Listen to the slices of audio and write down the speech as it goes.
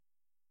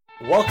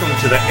Welcome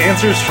to the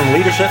Answers from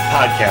Leadership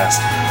podcast.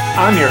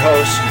 I'm your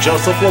host,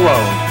 Joseph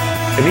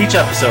Lalone. In each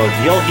episode,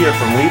 you'll hear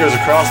from leaders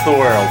across the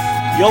world.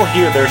 You'll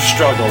hear their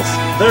struggles,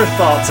 their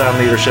thoughts on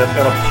leadership,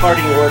 and a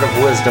parting word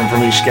of wisdom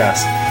from each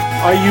guest.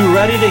 Are you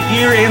ready to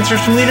hear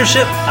Answers from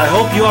Leadership? I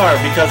hope you are,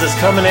 because it's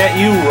coming at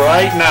you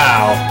right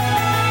now.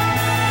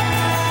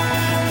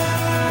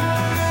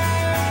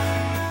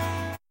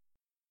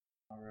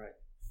 All right.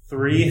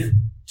 3,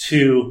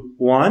 2,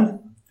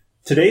 1.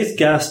 Today's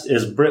guest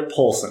is Brit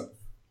Poulson.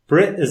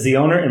 Brit is the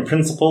owner and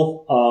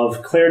principal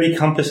of Clarity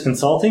Compass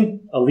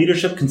Consulting, a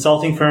leadership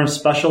consulting firm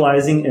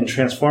specializing in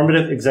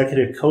transformative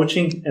executive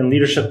coaching and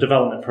leadership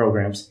development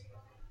programs.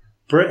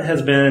 Brit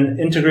has been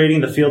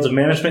integrating the fields of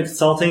management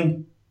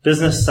consulting,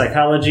 business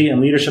psychology, and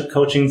leadership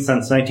coaching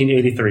since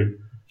 1983.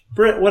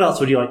 Brit, what else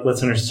would you like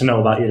listeners to know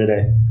about you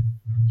today?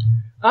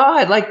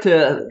 I'd like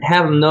to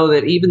have them know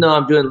that even though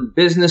I'm doing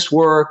business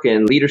work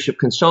and leadership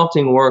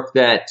consulting work,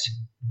 that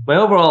my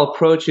overall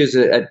approach is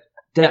a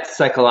depth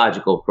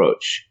psychological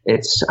approach.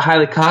 It's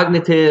highly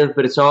cognitive,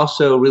 but it's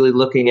also really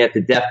looking at the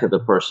depth of a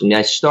person.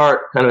 I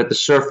start kind of at the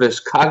surface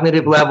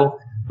cognitive level,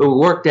 but we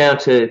work down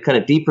to kind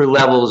of deeper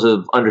levels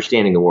of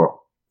understanding the world.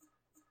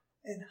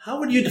 And how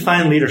would you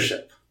define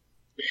leadership?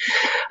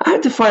 I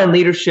define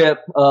leadership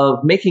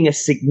of making a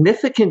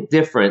significant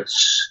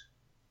difference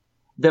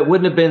that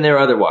wouldn't have been there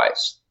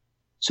otherwise.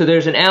 So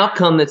there's an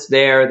outcome that's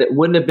there that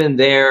wouldn't have been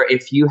there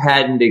if you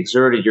hadn't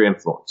exerted your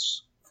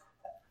influence.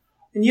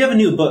 And you have a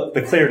new book,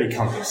 The Clarity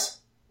Compass.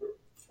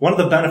 One of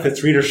the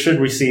benefits readers should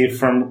receive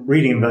from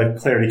reading The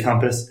Clarity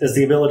Compass is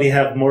the ability to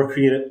have more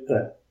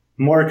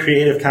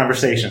creative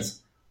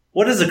conversations.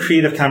 What is a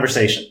creative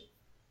conversation?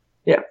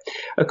 Yeah.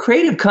 A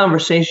creative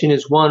conversation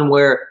is one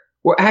where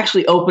we're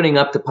actually opening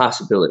up to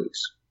possibilities.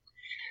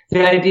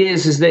 The idea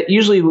is that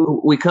usually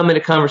we come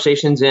into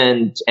conversations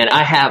and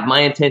I have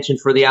my intention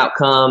for the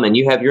outcome and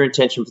you have your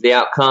intention for the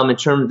outcome in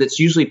terms that's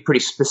usually pretty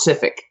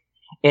specific.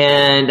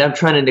 And I'm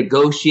trying to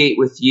negotiate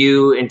with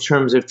you in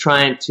terms of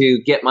trying to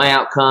get my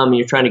outcome and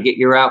you're trying to get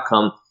your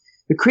outcome.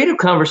 The creative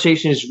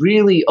conversation is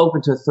really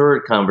open to a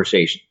third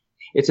conversation.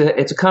 It's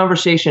a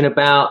conversation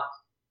about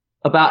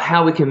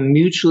how we can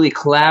mutually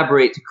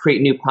collaborate to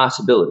create new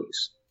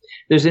possibilities.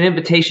 There's an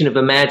invitation of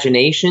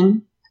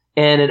imagination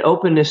and an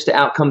openness to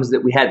outcomes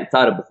that we hadn't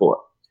thought of before.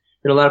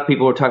 And a lot of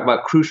people are talking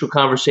about crucial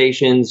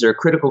conversations or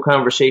critical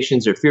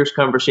conversations or fierce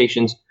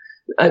conversations.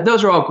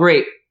 Those are all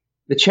great.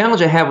 The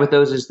challenge I have with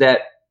those is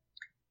that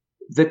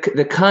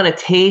the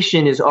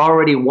connotation is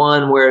already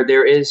one where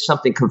there is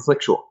something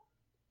conflictual,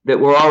 that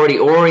we're already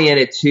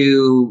oriented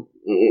to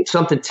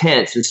something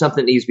tense and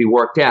something that needs to be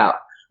worked out,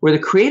 where the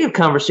creative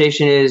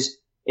conversation is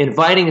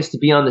inviting us to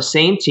be on the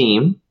same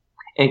team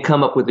and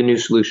come up with a new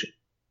solution.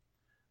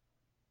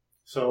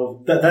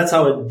 So that's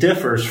how it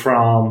differs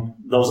from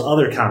those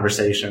other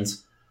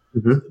conversations.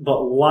 Mm-hmm.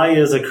 But why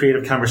is a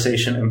creative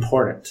conversation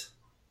important?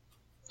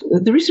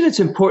 The reason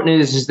it's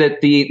important is that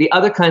the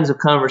other kinds of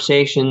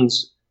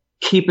conversations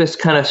keep us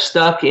kind of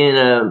stuck in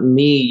a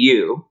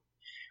me-you,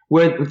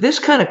 where this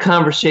kind of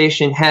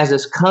conversation has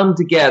us come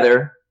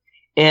together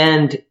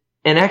and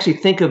actually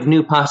think of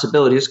new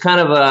possibilities. It's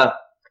kind of a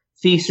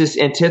thesis,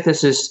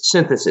 antithesis,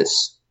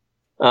 synthesis.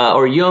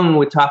 Or Jung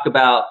would talk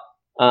about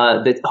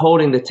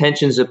holding the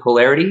tensions of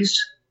polarities,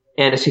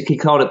 and as he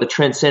called it, the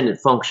transcendent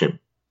function.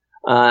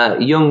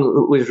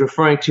 Jung was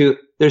referring to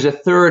there's a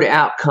third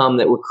outcome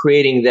that we're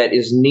creating that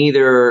is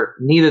neither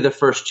the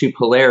first two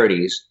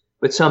polarities,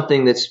 but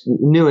something that's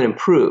new and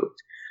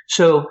improved.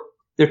 So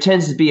there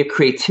tends to be a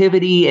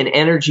creativity and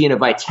energy and a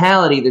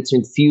vitality that's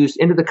infused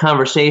into the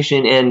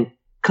conversation and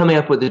coming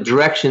up with a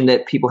direction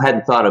that people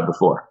hadn't thought of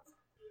before.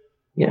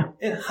 Yeah.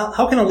 And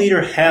how can a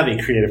leader have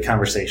a creative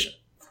conversation?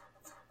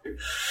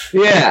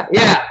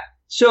 Yeah.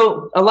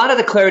 So a lot of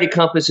the Clarity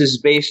Compass is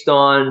based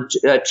on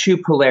two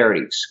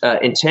polarities,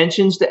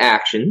 intentions to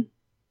action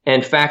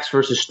and facts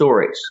versus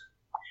stories.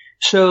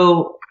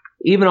 So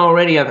even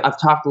already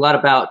I've talked a lot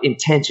about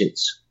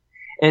intentions.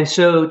 And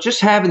so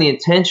just having the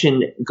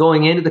intention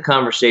going into the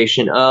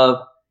conversation of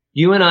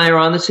you and I are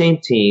on the same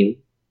team,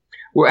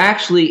 we're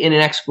actually in an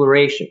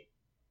exploration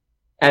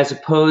as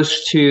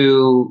opposed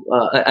to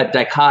a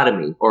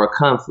dichotomy or a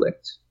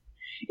conflict.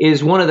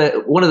 Is one of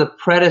the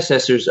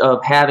predecessors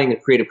of having a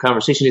creative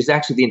conversation is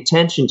actually the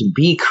intention to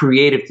be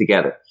creative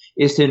together,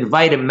 is to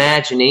invite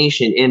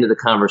imagination into the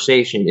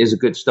conversation is a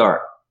good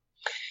start.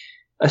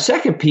 A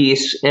second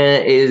piece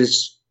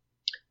is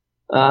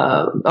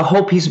a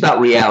whole piece about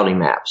reality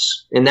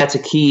maps, and that's a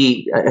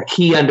key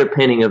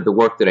underpinning of the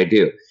work that I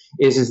do.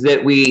 Is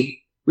that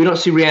we don't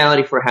see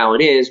reality for how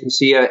it is. We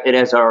see it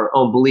as our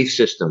own belief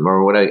system,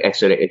 or what I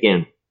said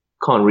again,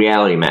 calling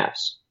reality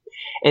maps.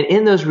 And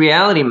in those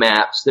reality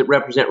maps that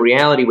represent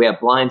reality, we have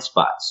blind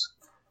spots.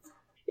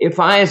 If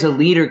I, as a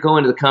leader, go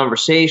into the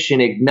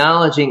conversation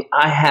acknowledging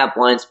I have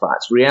blind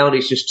spots, reality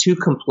is just too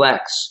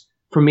complex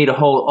for me to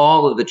hold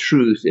all of the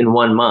truth in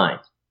one mind.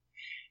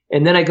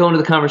 And then I go into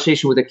the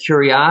conversation with a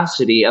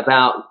curiosity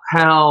about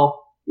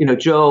how,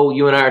 Joe,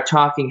 you and I are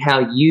talking,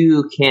 how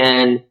you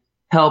can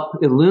help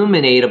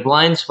illuminate a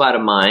blind spot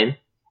of mine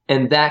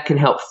And that can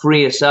help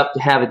free us up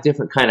to have a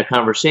different kind of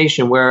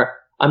conversation where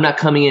I'm not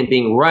coming in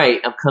being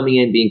right. I'm coming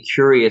in being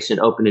curious and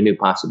open to new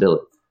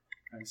possibilities.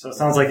 So it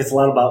sounds like it's a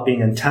lot about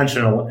being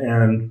intentional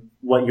in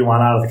what you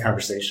want out of the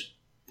conversation.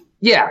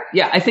 Yeah.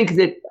 I think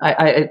that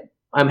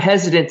I'm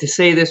hesitant to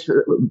say this,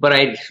 but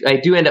I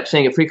do end up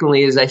saying it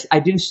frequently, is I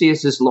do see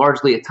us as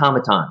largely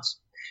automatons,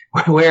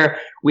 where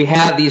we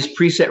have these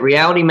preset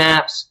reality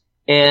maps,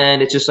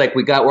 and it's just like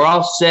we're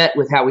all set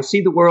with how we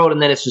see the world,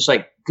 and then it's just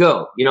like,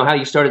 go. You know, how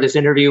you started this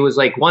interview was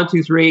like 1,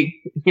 2,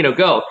 3,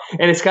 go.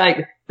 And it's kind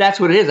of, that's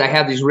what it is. I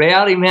have these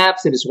reality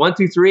maps, and it's 1,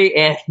 2, 3,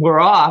 and we're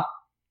off.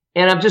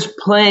 And I'm just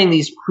playing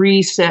these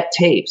preset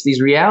tapes, these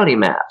reality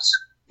maps.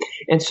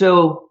 And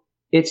so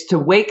it's to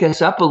wake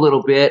us up a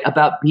little bit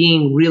about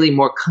being really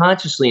more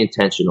consciously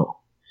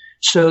intentional,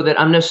 so that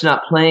I'm just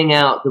not playing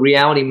out the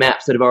reality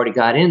maps that have already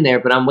got in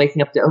there, but I'm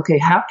waking up to, okay,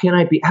 how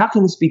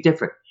can this be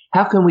different?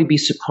 How can we be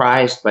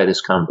surprised by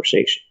this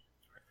conversation?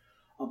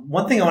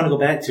 One thing I want to go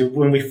back to,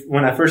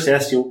 when I first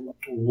asked you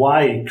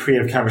why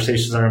creative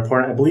conversations are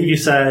important, I believe you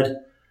said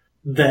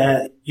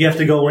that you have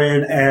to go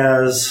in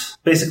as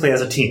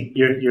a team.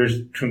 You're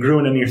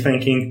congruent in your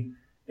thinking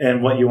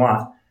and what you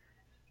want.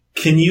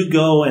 Can you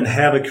go and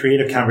have a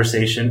creative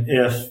conversation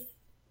if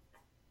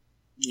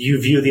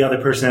you view the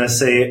other person as,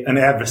 say, an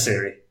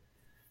adversary?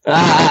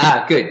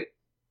 Good.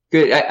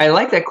 I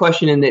like that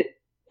question, in that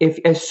if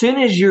as soon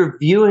as you're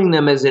viewing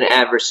them as an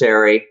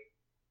adversary,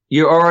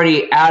 you're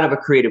already out of a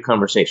creative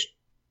conversation.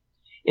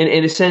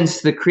 In a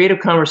sense, the creative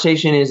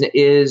conversation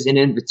is an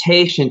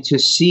invitation to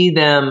see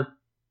them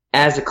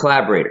as a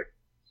collaborator.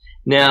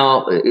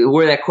 Now,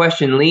 where that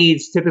question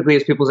leads typically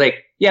is people say,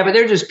 yeah, but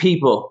they're just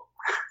people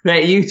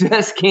that you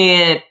just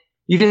can't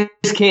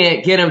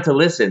get them to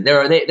listen.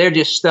 They're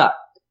just stuck.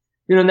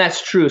 And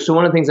that's true. So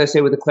one of the things I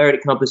say with the Clarity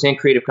Compass and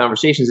creative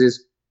conversations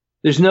is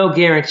there's no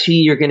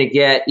guarantee you're going to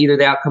get either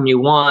the outcome you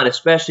want,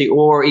 especially,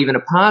 or even a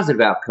positive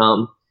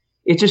outcome.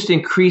 It just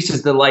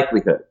increases the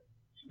likelihood,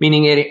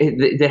 meaning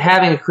that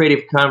having a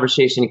creative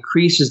conversation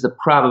increases the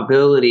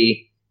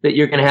probability that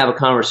you're going to have a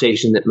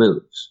conversation that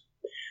moves.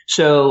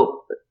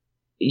 So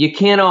you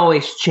can't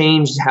always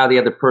change how the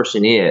other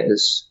person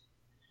is,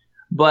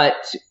 but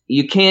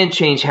you can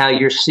change how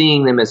you're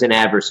seeing them as an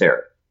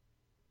adversary.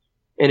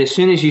 And as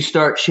soon as you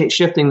start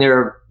shifting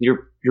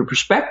your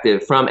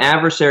perspective from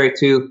adversary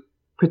to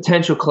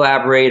potential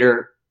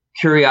collaborator,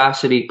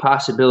 curiosity,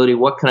 possibility,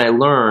 what can I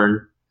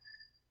learn,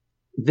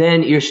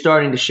 then you're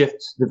starting to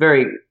shift the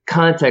very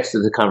context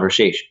of the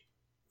conversation.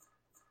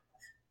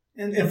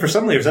 And for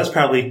some leaders, that's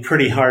probably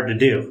pretty hard to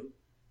do.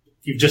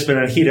 You've just been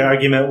in a heated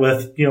argument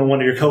with,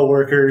 one of your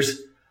coworkers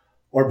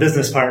or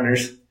business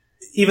partners.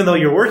 Even though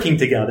you're working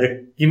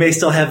together, you may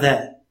still have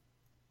that,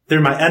 they're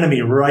my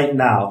enemy right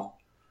now.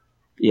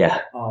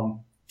 Yeah. Do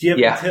you have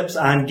any tips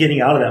on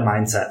getting out of that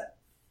mindset?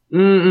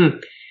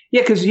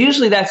 Yeah, because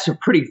usually that's a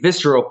pretty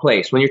visceral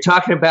place. When you're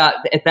talking about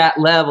at that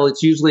level,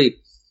 it's usually,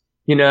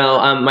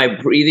 my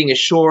breathing is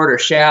short or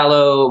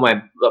shallow.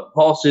 My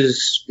pulse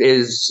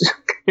is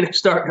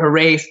starting to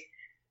race.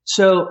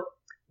 So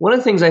one of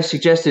the things I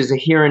suggest is a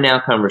here and now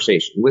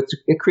conversation. With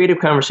a creative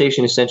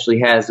conversation, essentially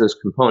has those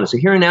components. A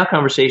here and now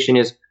conversation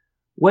is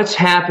what's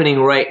happening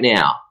right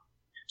now.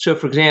 So,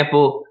 for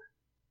example,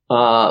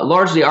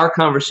 largely our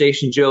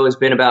conversation, Joe, has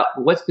been about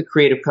what's the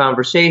creative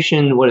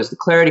conversation, what is the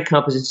Clarity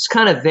Compass. It's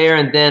kind of there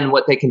and then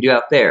what they can do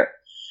out there.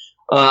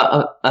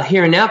 A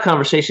here and now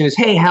conversation is,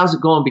 hey, how's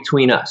it going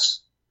between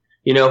us?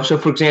 So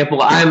for example,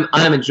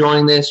 I'm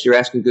enjoying this. You're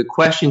asking good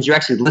questions. You're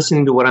actually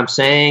listening to what I'm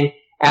saying,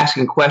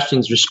 asking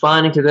questions,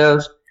 responding to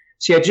those.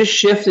 See, I just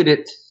shifted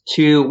it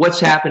to what's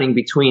happening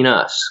between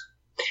us.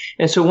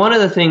 And so one of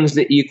the things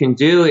that you can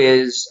do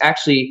is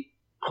actually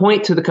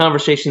point to the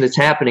conversation that's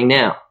happening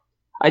now.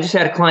 I just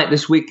had a client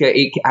this week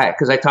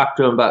because I talked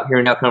to him about here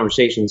and now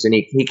conversations, and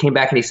he came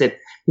back and he said,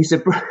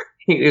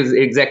 his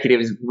executive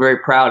is very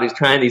proud. He's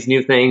trying these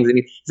new things, and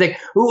he's like,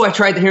 "Ooh, I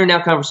tried the here and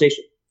now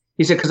conversation."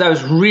 He said, because I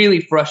was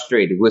really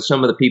frustrated with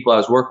some of the people I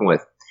was working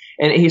with,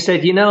 and he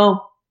said,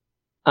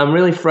 I'm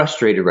really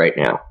frustrated right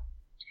now,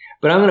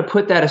 but I'm going to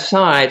put that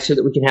aside so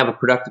that we can have a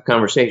productive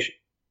conversation.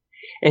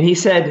 And he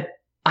said,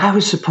 I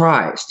was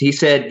surprised. He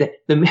said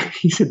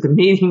the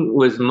meeting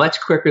was much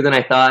quicker than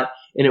I thought,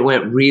 and it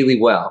went really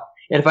well.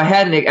 And if I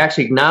hadn't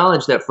actually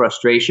acknowledged that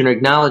frustration or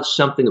acknowledged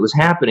something that was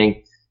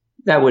happening,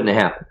 that wouldn't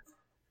have happened.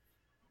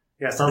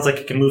 Yeah, it sounds like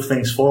it can move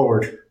things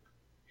forward.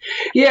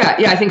 Yeah.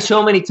 I think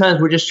so many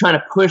times we're just trying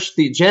to push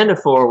the agenda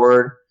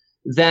forward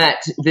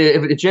that the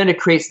agenda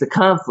creates the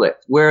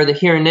conflict, where the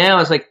here and now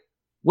is like,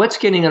 what's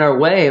getting in our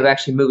way of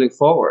actually moving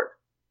forward?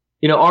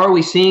 Are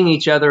we seeing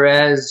each other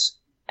as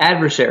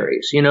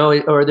adversaries,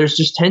 or there's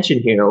just tension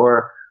here,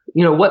 or,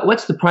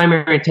 what's the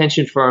primary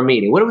intention for our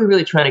meeting? What are we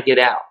really trying to get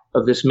out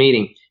of this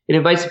meeting? It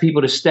invites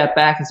people to step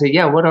back and say,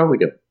 yeah, what are we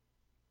doing?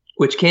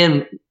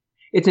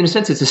 It's in a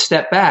sense, it's a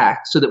step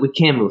back so that we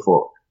can move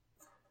forward.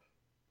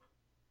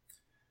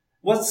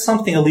 What's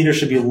something a leader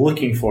should be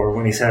looking for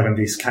when he's having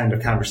these kind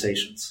of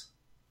conversations?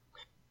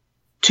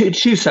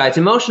 Two sides.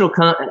 Emotional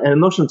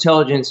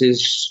intelligence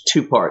is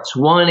two parts.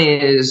 One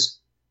is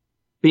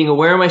being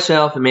aware of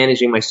myself and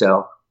managing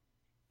myself,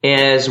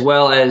 as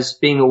well as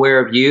being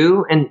aware of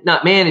you and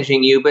not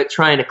managing you, but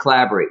trying to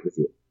collaborate with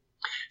you.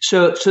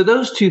 So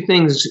those two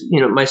things,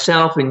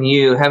 myself and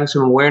you, having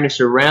some awareness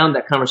around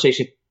that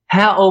conversation.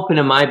 How open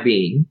am I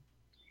being?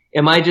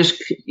 Am I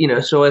just,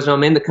 so as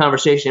I'm in the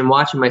conversation and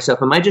watching myself,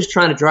 am I just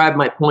trying to drive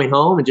my point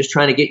home and just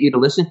trying to get you to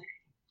listen?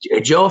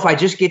 Joe, if I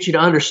just get you to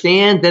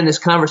understand, then this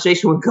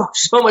conversation would go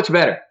so much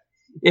better.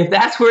 If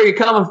that's where you're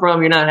coming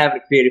from, you're not having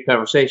a creative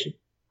conversation.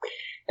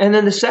 And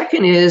then the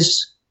second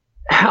is,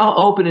 how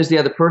open is the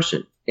other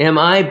person? Am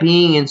I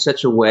being in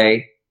such a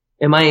way?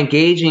 Am I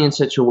engaging in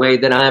such a way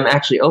that I'm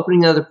actually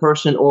opening the other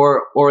person,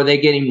 or are they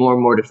getting more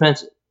and more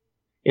defensive?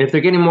 And if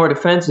they're getting more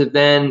defensive,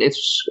 then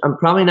I'm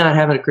probably not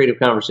having a creative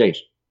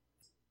conversation.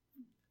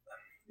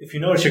 If you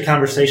notice your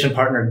conversation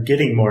partner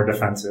getting more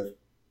defensive,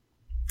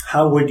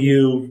 how would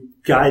you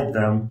guide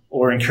them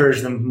or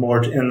encourage them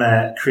more in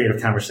that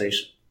creative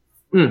conversation?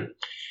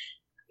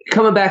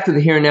 Coming back to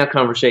the here and now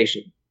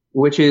conversation,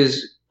 which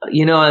is,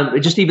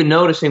 I'm just even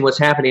noticing what's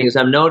happening is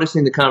I'm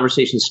noticing the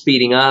conversation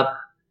speeding up.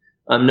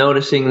 I'm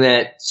noticing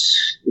that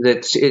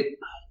it,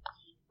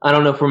 I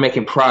don't know if we're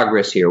making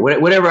progress here.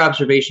 Whatever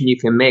observation you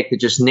can make that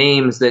just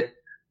names that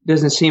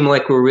doesn't seem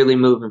like we're really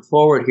moving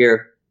forward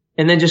here.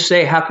 And then just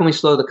say, how can we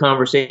slow the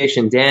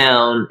conversation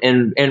down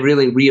and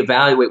really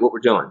reevaluate what we're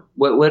doing?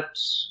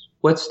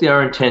 What's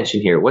our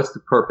intention here? What's the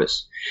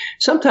purpose?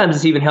 Sometimes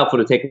it's even helpful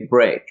to take a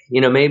break.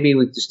 Maybe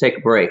we just take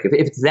a break. If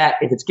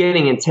it's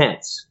getting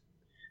intense,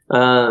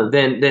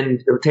 then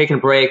we're taking a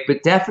break,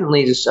 but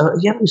definitely just,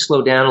 you have to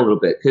slow down a little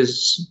bit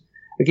because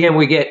again,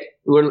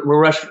 we're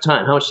rushed for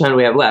time. How much time do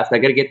we have left? I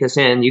got to get this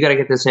in. You got to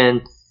get this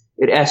in.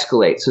 It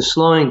escalates. So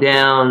slowing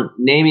down,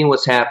 naming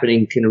what's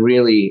happening can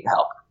really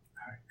help.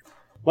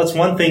 What's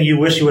one thing you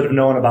wish you would have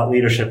known about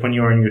leadership when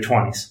you were in your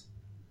 20s?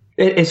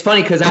 It's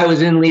funny because I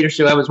was in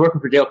leadership. I was working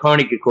for Dale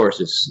Carnegie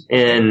courses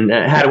and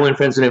how to win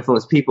friends and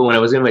influence people when I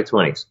was in my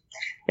 20s.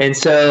 And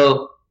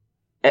so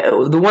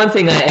the one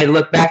thing I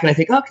look back and I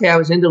think, okay, I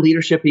was into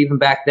leadership even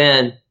back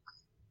then.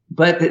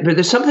 But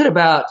there's something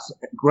about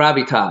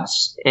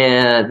gravitas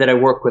that I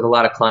work with a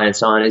lot of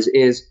clients on is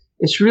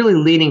it's really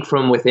leading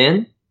from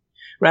within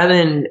rather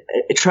than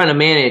trying to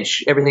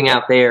manage everything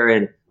out there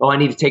and, I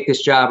need to take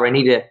this job or I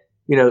need to,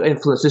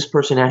 influence this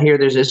person out here.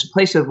 There's this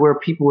place of where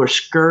people are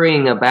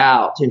scurrying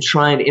about and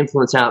trying to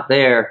influence out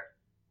there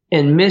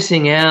and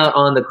missing out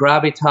on the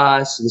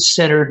gravitas, the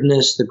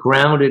centeredness, the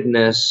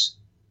groundedness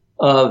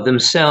of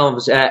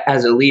themselves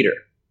as a leader.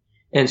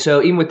 And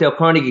so even with Dale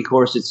Carnegie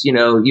course, it's,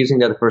 using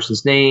the other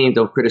person's name,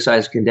 don't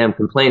criticize, condemn,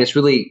 complain. It's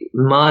really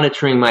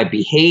monitoring my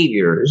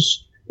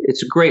behaviors.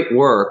 It's great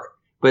work,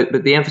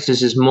 but the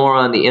emphasis is more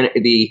on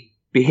the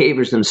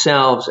behaviors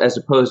themselves as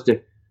opposed to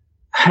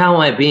how am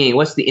I being?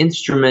 What's the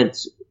instrument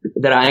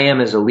that I am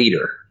as a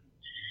leader?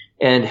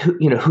 And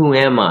who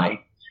am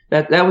I?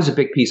 That was a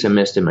big piece I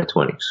missed in my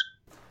 20s.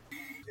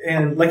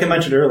 And like I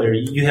mentioned earlier,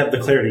 you have the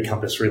Clarity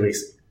Compass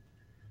releasing.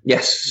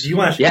 Yes. Do you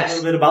want to share a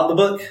little bit about the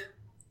book?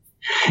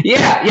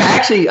 Yeah.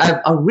 Actually,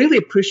 I really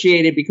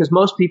appreciate it because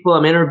most people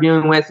I'm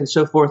interviewing with and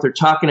so forth are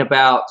talking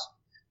about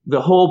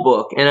the whole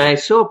book. And I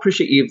so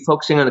appreciate you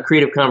focusing on the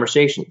creative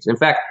conversations. In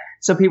fact,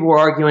 some people were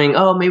arguing,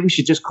 maybe we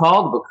should just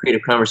call the book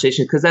Creative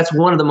Conversation because that's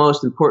one of the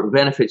most important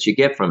benefits you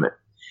get from it.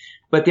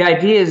 But the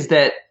idea is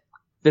that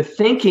the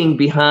thinking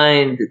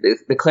behind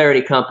the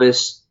Clarity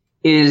Compass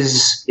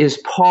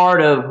is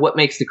part of what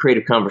makes the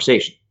creative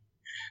conversation.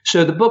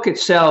 So the book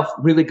itself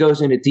really goes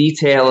into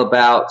detail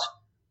about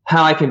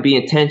how I can be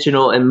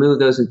intentional and move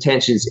those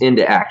intentions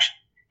into action,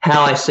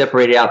 how I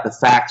separate out the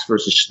facts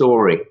versus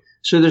story.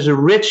 So there's a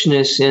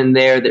richness in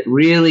there that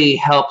really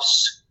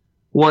helps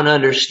one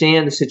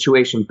understand the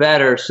situation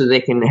better so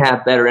they can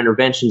have better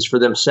interventions for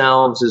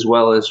themselves as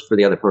well as for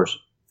the other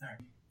person.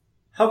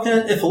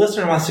 If a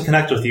listener wants to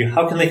connect with you,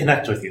 how can they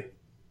connect with you?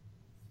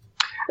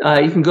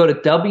 You can go to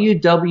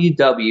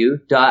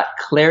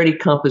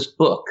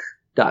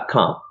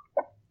www.claritycompassbook.com.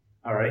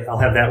 All right. I'll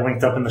have that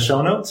linked up in the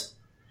show notes.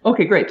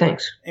 Okay, great.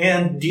 Thanks.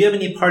 And do you have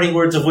any parting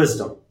words of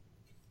wisdom?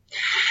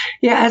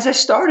 Yeah, as I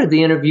started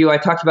the interview, I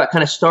talked about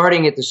kind of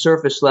starting at the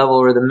surface level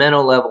or the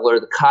mental level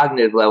or the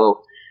cognitive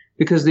level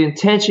because the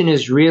intention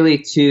is really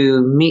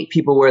to meet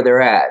people where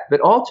they're at.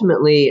 But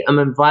ultimately, I'm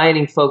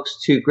inviting folks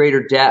to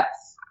greater depth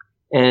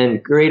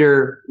and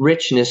greater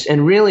richness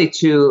and really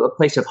to a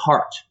place of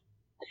heart.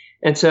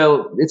 And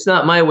so it's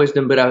not my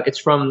wisdom, but it's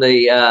from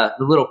the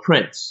Little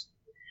Prince.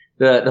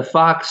 The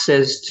fox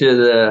says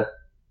to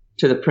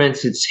the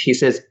prince, he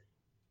says,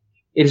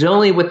 "It is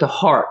only with the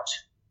heart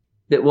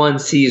that one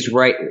sees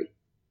rightly.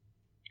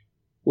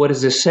 What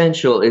is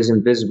essential is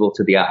invisible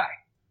to the eye."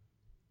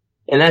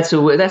 And that's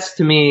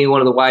to me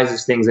one of the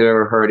wisest things I've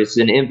ever heard. It's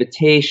an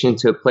invitation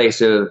to a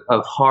place of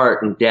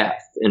heart and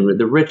depth and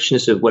the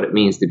richness of what it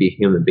means to be a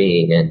human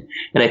being.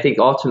 And I think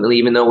ultimately,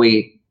 even though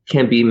we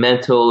can be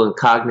mental and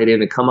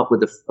cognitive and come up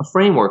with a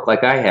framework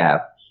like I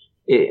have,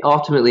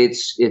 ultimately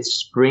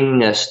it's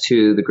bringing us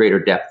to the greater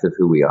depth of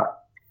who we are.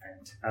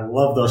 I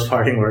love those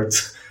parting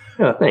words.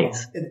 Oh,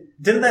 thanks.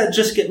 Didn't that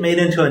just get made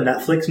into a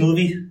Netflix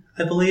movie?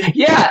 I believe.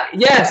 Yeah,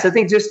 yes. I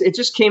think it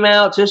just came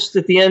out just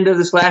at the end of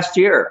this last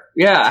year.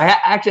 Yeah, I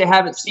actually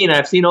haven't seen it.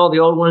 I've seen all the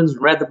old ones,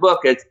 read the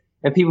book, and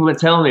people have been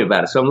telling me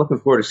about it, so I'm looking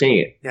forward to seeing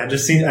it. Yeah,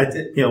 just seen.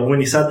 When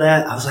you said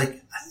that, I was like,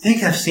 I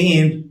think I've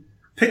seen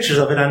pictures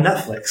of it on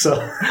Netflix. So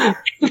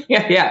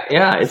yeah.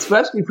 It's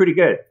supposed to be pretty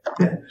good.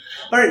 Yeah.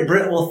 All right,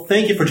 Britt. Well,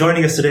 thank you for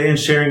joining us today and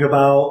sharing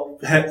how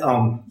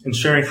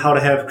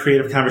to have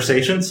creative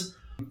conversations.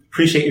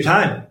 Appreciate your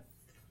time.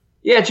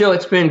 Yeah, Joe,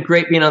 it's been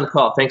great being on the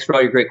call. Thanks for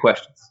all your great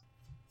questions.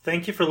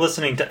 Thank you for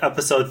listening to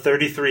episode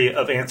 33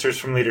 of Answers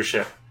from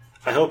Leadership.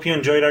 I hope you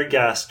enjoyed our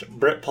guest,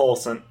 Brit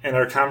Poulson, and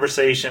our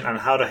conversation on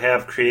how to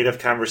have creative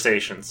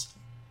conversations.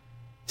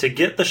 To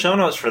get the show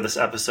notes for this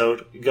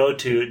episode, go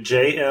to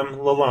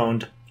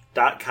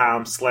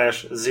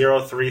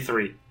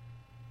jmlalonde.com/033.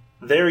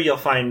 There you'll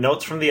find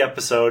notes from the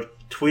episode,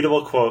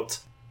 tweetable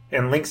quotes,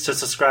 and links to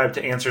subscribe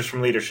to Answers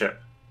from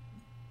Leadership.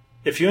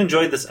 If you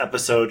enjoyed this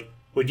episode,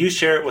 would you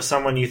share it with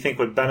someone you think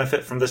would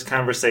benefit from this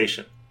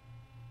conversation?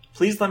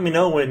 Please let me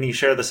know when you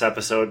share this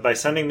episode by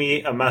sending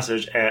me a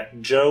message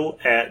at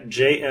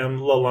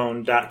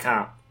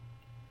joe@jmlalonde.com.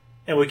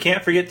 And we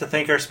can't forget to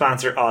thank our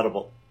sponsor,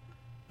 Audible.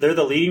 They're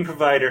the leading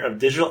provider of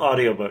digital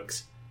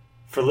audiobooks.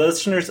 For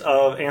listeners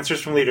of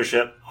Answers from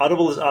Leadership,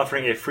 Audible is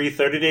offering a free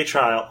 30-day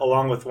trial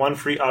along with one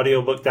free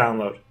audiobook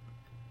download.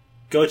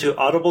 Go to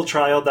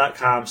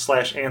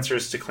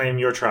audibletrial.com/answers to claim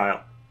your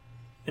trial.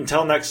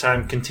 Until next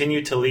time,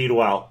 continue to lead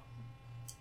well.